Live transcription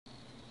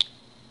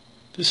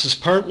This is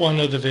part one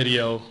of the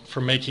video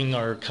for making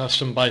our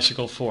custom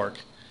bicycle fork.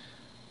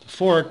 The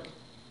fork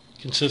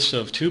consists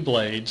of two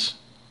blades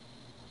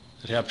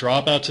that have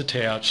dropouts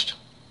attached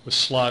with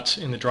slots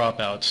in the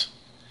dropouts.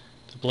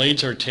 The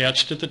blades are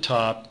attached at the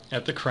top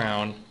at the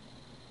crown,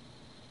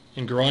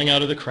 and growing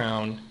out of the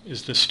crown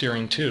is the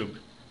steering tube.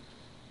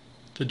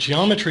 The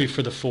geometry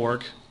for the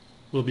fork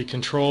will be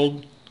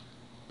controlled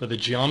by the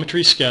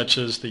geometry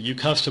sketches that you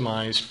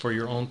customized for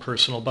your own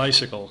personal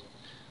bicycle.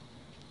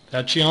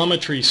 That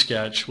geometry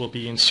sketch will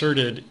be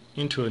inserted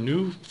into a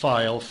new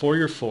file for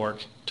your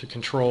fork to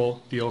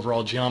control the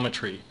overall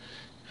geometry.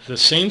 The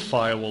same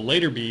file will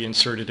later be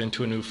inserted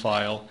into a new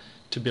file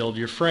to build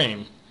your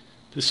frame.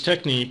 This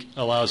technique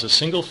allows a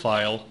single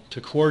file to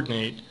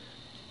coordinate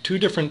two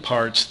different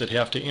parts that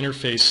have to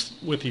interface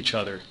with each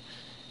other.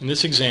 In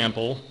this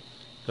example,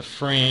 the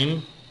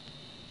frame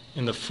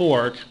and the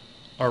fork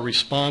are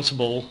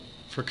responsible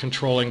for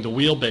controlling the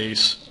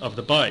wheelbase of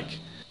the bike.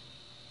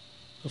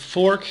 The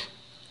fork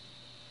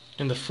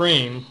and the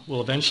frame will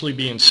eventually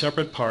be in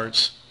separate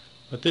parts,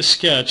 but this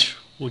sketch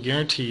will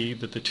guarantee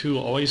that the two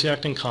always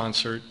act in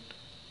concert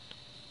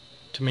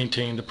to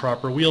maintain the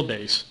proper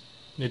wheelbase.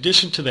 In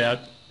addition to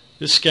that,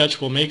 this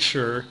sketch will make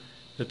sure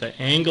that the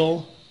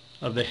angle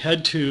of the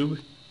head tube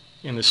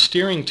and the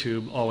steering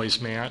tube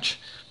always match,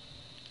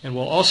 and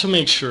will also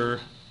make sure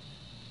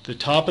the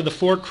top of the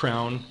fork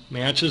crown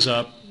matches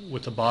up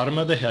with the bottom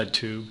of the head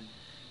tube,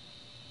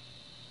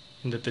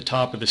 and that the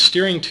top of the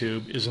steering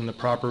tube is in the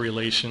proper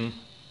relation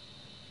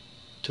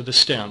to the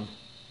stem.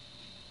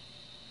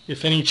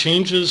 If any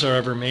changes are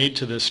ever made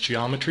to this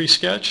geometry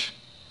sketch,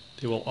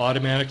 they will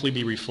automatically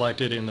be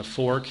reflected in the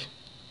fork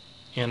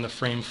and the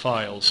frame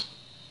files.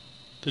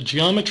 The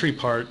geometry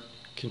part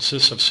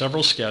consists of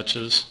several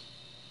sketches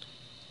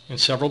and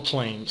several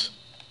planes.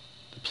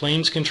 The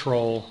planes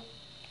control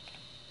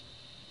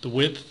the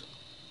width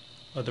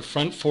of the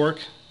front fork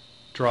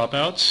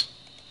dropouts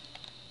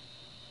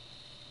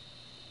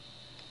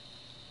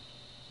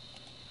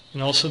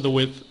and also the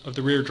width of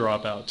the rear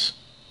dropouts.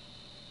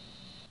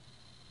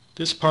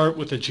 This part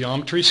with the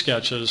geometry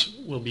sketches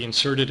will be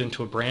inserted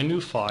into a brand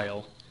new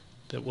file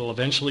that will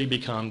eventually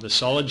become the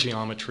solid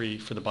geometry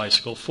for the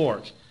bicycle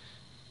fork.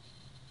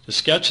 The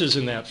sketches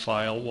in that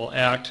file will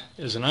act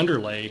as an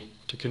underlay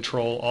to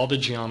control all the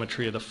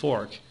geometry of the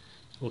fork.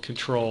 It will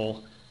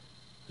control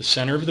the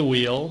center of the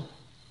wheel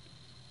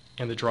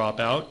and the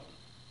dropout,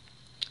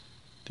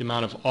 the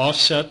amount of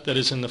offset that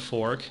is in the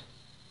fork,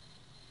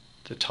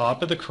 the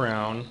top of the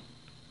crown,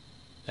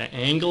 the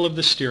angle of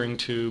the steering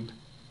tube,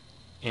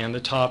 and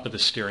the top of the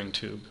steering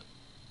tube.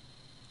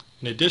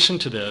 In addition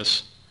to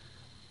this,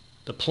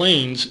 the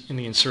planes in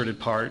the inserted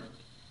part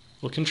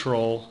will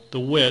control the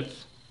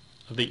width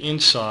of the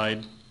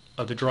inside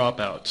of the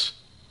dropouts.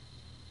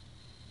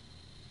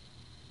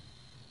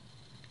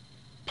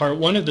 Part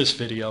one of this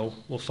video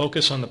will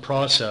focus on the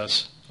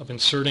process of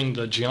inserting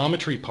the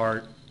geometry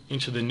part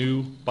into the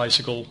new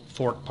bicycle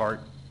fork part.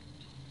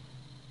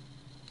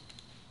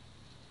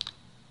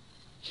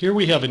 Here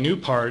we have a new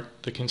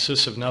part that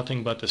consists of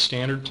nothing but the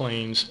standard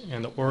planes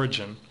and the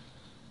origin.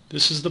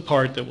 This is the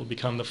part that will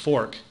become the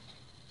fork.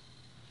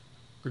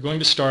 We're going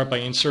to start by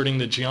inserting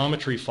the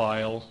geometry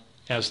file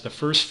as the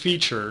first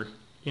feature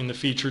in the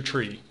feature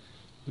tree.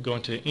 We're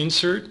going to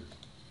insert,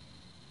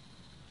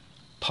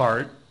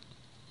 part,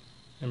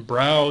 and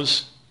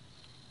browse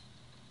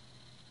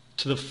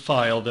to the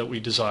file that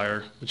we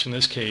desire, which in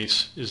this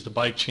case is the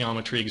bike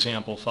geometry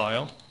example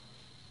file.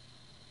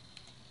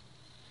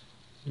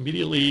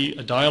 Immediately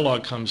a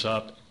dialog comes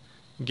up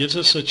and gives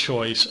us a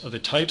choice of the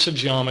types of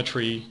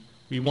geometry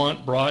we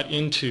want brought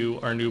into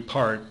our new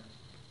part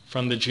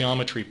from the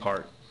geometry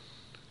part.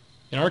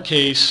 In our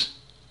case,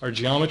 our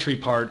geometry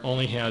part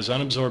only has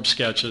unabsorbed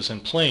sketches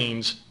and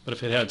planes, but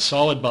if it had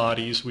solid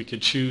bodies, we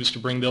could choose to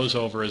bring those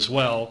over as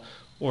well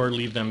or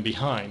leave them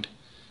behind.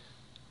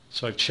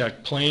 So I've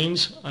checked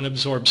planes,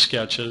 unabsorbed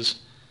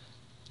sketches,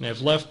 and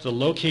I've left the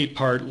locate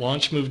part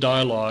launch move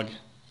dialog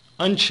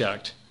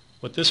unchecked.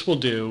 What this will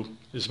do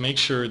is make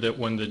sure that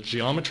when the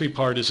geometry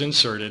part is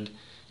inserted,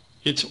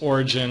 its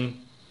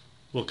origin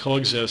will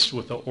coexist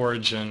with the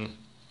origin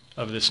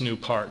of this new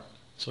part.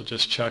 So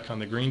just check on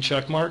the green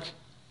check mark.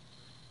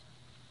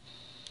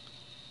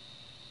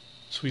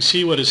 So we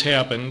see what has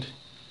happened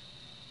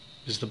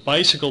is the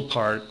bicycle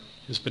part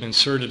has been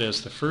inserted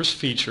as the first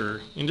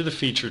feature into the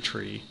feature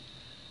tree,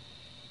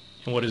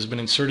 and what has been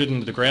inserted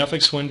into the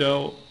graphics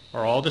window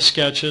are all the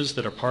sketches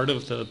that are part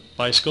of the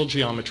bicycle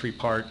geometry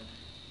part,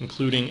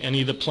 including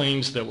any of the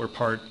planes that were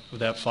part of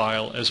that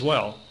file as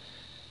well.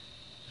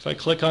 If I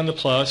click on the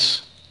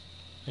plus,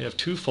 I have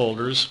two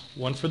folders,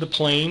 one for the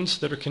planes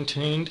that are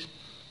contained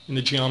in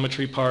the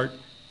geometry part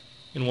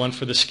and one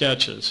for the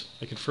sketches.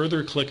 I can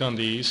further click on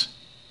these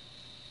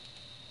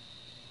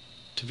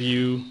to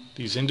view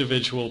these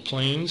individual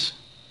planes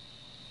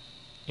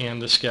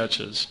and the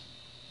sketches.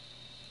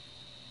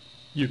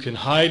 You can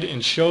hide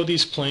and show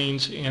these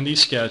planes and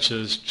these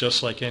sketches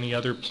just like any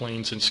other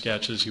planes and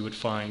sketches you would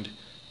find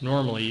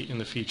normally in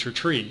the feature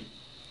tree.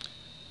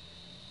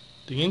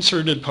 The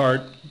inserted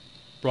part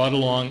brought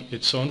along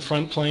its own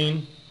front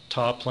plane,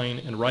 top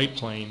plane, and right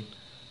plane,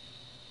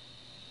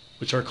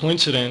 which are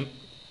coincident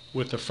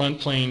with the front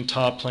plane,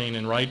 top plane,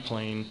 and right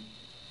plane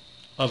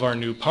of our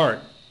new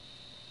part.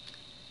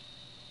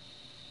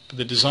 For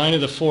the design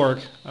of the fork,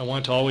 I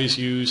want to always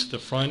use the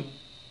front,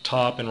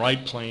 top, and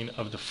right plane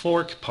of the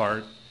fork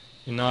part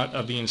and not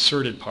of the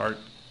inserted part.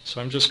 So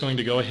I'm just going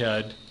to go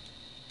ahead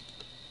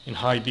and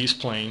hide these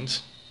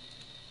planes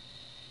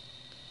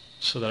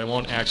so that I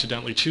won't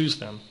accidentally choose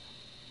them.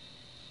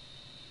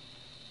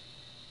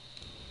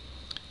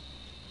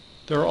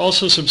 There are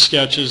also some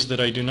sketches that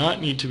I do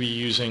not need to be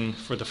using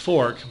for the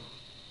fork,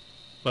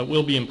 but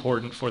will be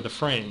important for the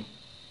frame.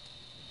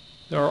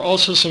 There are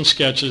also some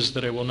sketches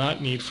that I will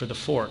not need for the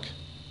fork.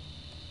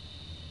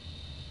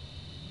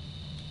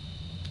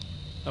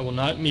 I will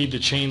not need the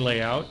chain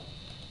layout.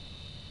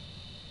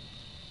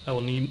 I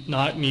will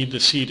not need the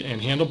seat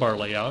and handlebar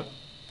layout.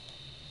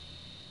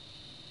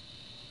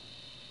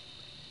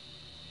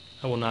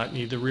 I will not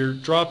need the rear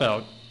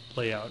dropout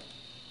layout.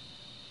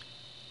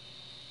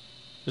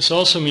 This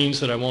also means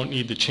that I won't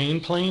need the chain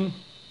plane,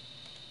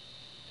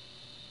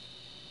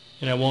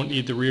 and I won't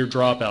need the rear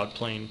dropout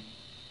plane.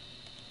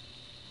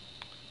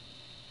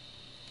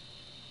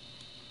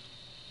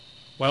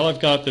 While I've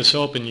got this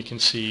open, you can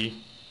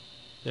see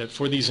that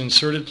for these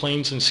inserted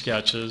planes and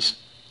sketches,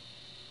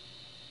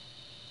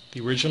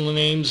 the original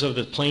names of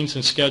the planes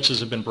and sketches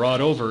have been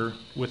brought over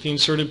with the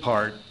inserted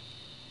part,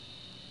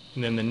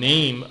 and then the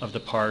name of the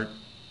part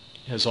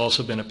has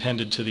also been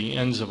appended to the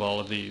ends of all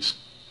of these.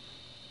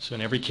 So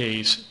in every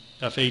case,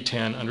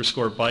 FA10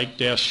 underscore bike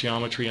dash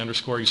geometry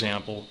underscore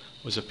example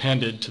was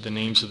appended to the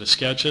names of the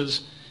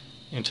sketches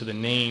and to the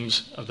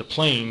names of the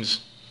planes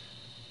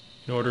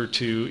in order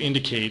to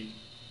indicate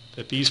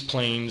that these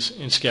planes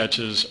and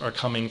sketches are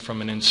coming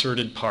from an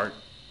inserted part.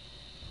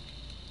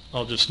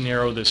 I'll just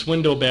narrow this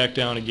window back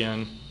down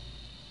again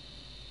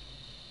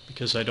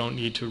because I don't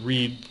need to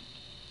read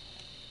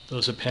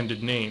those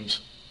appended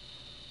names.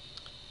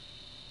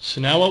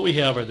 So now what we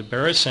have are the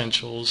bare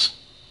essentials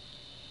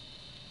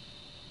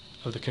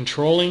of the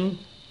controlling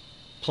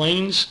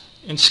planes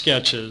and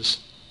sketches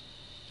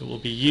that will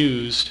be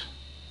used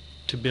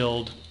to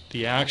build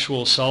the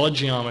actual solid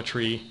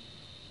geometry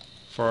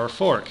for our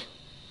fork.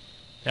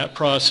 That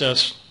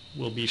process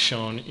will be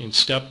shown in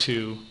step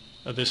 2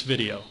 of this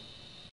video.